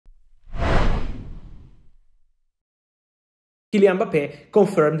Kylian Mbappé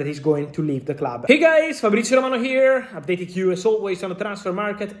confirmed that he's going to leave the club. Hey guys, Fabrizio Romano here, updating you as always on the transfer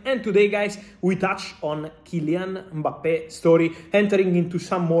market, and today guys we touch on Kylian Mbappé story, entering into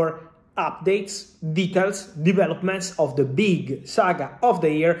some more updates, details, developments of the big saga of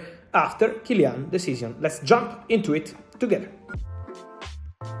the year after Kylian decision. Let's jump into it together.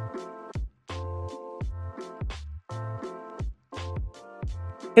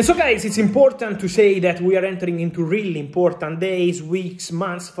 And so guys, it's important to say that we are entering into really important days, weeks,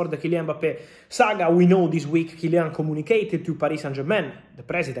 months for the Kylian Mbappé saga. We know this week Kylian communicated to Paris Saint-Germain, the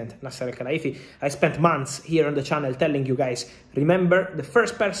president, Nasser Al-Khelaifi. I spent months here on the channel telling you guys, remember, the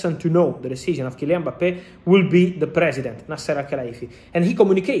first person to know the decision of Kylian Mbappé will be the president, Nasser Al-Khelaifi. And he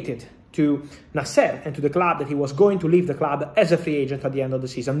communicated to Nasser and to the club that he was going to leave the club as a free agent at the end of the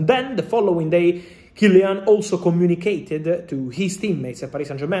season. Then, the following day, Kylian also communicated to his teammates at Paris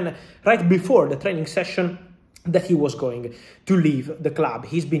Saint-Germain right before the training session that he was going to leave the club.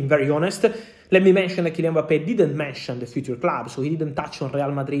 He's been very honest. Let me mention that Kylian Mbappé didn't mention the future club, so he didn't touch on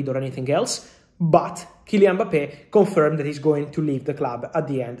Real Madrid or anything else, but Kylian Mbappé confirmed that he's going to leave the club at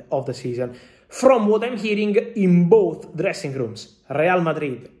the end of the season. From what I'm hearing in both dressing rooms, Real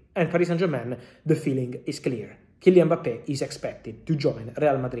Madrid and Paris Saint-Germain, the feeling is clear. Kylian Mbappé is expected to join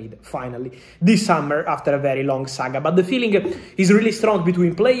Real Madrid finally this summer after a very long saga. But the feeling is really strong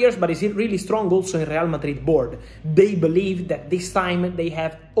between players, but is really strong also in Real Madrid board. They believe that this time they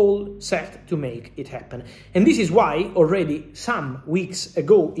have all set to make it happen. And this is why already some weeks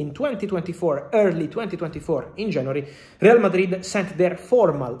ago in 2024, early 2024 in January, Real Madrid sent their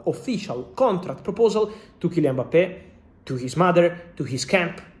formal official contract proposal to Kylian Mbappé, to his mother, to his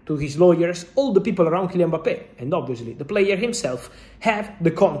camp, to his lawyers. All the people around Kylian Mbappé, and obviously the player himself, have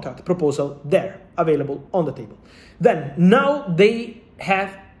the contract proposal there, available on the table. Then, now they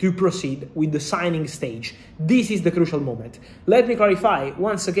have to proceed with the signing stage. This is the crucial moment. Let me clarify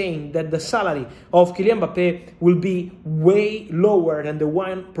once again that the salary of Kylian Mbappé will be way lower than the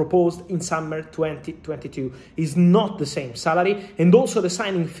one proposed in summer 2022. It's not the same salary, and also the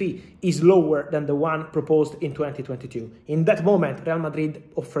signing fee is lower than the one proposed in 2022. In that moment, Real Madrid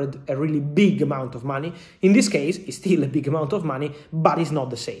offered a really big amount of money. In this case, it's still a big amount of money, but it's not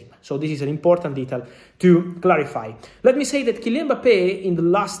the same. So this is an important detail to clarify. Let me say that Kylian Mbappé, in the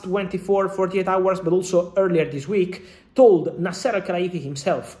last 24, 48 hours, but also earlier this week, told Nasser Al-Khelaifi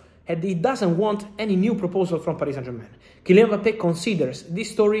himself that he doesn't want any new proposal from Paris Saint-Germain. Kylian Mbappé considers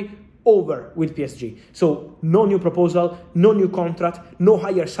this story over with PSG. So no new proposal, no new contract, no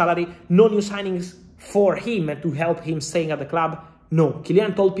higher salary, no new signings for him and to help him staying at the club. No,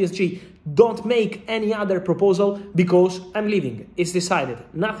 Kylian told PSG, don't make any other proposal because I'm leaving. It's decided.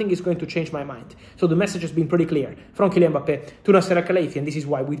 Nothing is going to change my mind. So the message has been pretty clear from Kylian Mbappé to Nasser Al-Khelaifi, and this is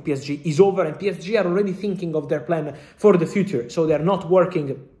why with PSG is over, and PSG are already thinking of their plan for the future. So they're not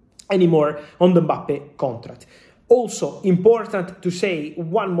working anymore on the Mbappé contract. Also important to say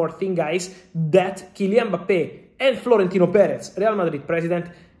one more thing, guys, that Kylian Mbappé and Florentino Perez, Real Madrid president,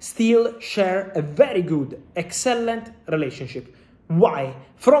 still share a very good, excellent relationship. Why?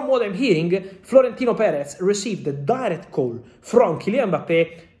 From what I'm hearing, Florentino Perez received a direct call from Kylian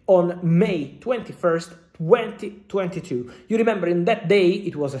Mbappé on May 21st, 2022. You remember, in that day,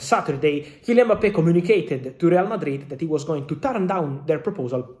 it was a Saturday, Kylian Mbappé communicated to Real Madrid that he was going to turn down their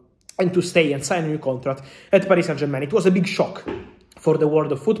proposal and to stay and sign a new contract at Paris Saint-Germain. It was a big shock for the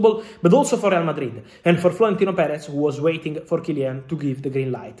world of football, but also for Real Madrid and for Florentino Perez, who was waiting for Kylian to give the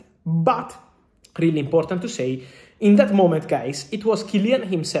green light. But, really important to say, in that moment, guys, it was Kylian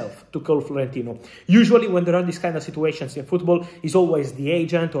himself to call Florentino. Usually when there are these kind of situations in football, it's always the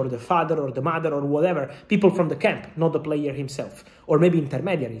agent or the father or the mother or whatever, people from the camp, not the player himself, or maybe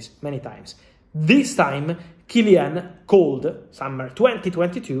intermediaries many times. This time, Kylian called, summer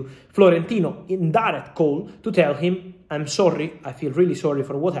 2022, Florentino in direct call to tell him, I'm sorry, I feel really sorry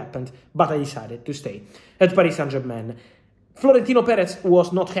for what happened, but I decided to stay at Paris Saint-Germain. Florentino Perez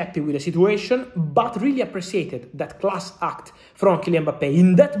was not happy with the situation, but really appreciated that class act from Kylian Mbappé.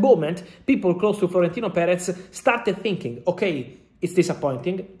 In that moment, people close to Florentino Perez started thinking, okay, it's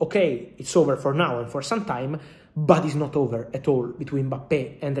disappointing, okay, it's over for now and for some time, but it's not over at all between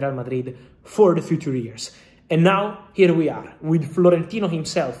Mbappé and Real Madrid for the future years. And now, here we are, with Florentino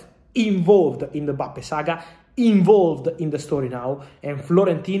himself involved in the Mbappé saga, involved in the story now, and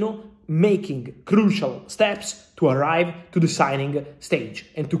Florentino making crucial steps to arrive to the signing stage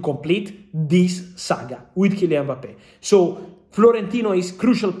and to complete this saga with Kylian Mbappé. So Florentino is a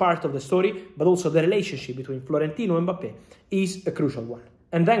crucial part of the story, but also the relationship between Florentino and Mbappé is a crucial one.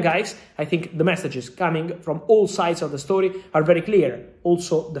 And then, guys, I think the messages coming from all sides of the story are very clear.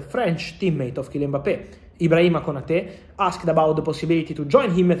 Also, the French teammate of Kylian Mbappé Ibrahima Konate, asked about the possibility to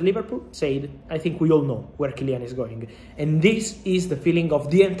join him at Liverpool, said, I think we all know where Kylian is going. And this is the feeling of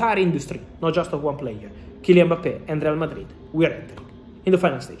the entire industry, not just of one player. Kylian Mbappé and Real Madrid, we are entering in the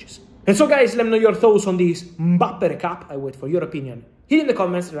final stages. And so guys, let me know your thoughts on this Mbappé recap. I wait for your opinion here in the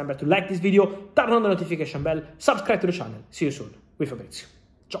comments. Remember to like this video, turn on the notification bell, subscribe to the channel. See you soon with Fabrizio.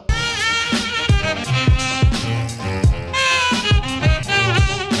 Ciao!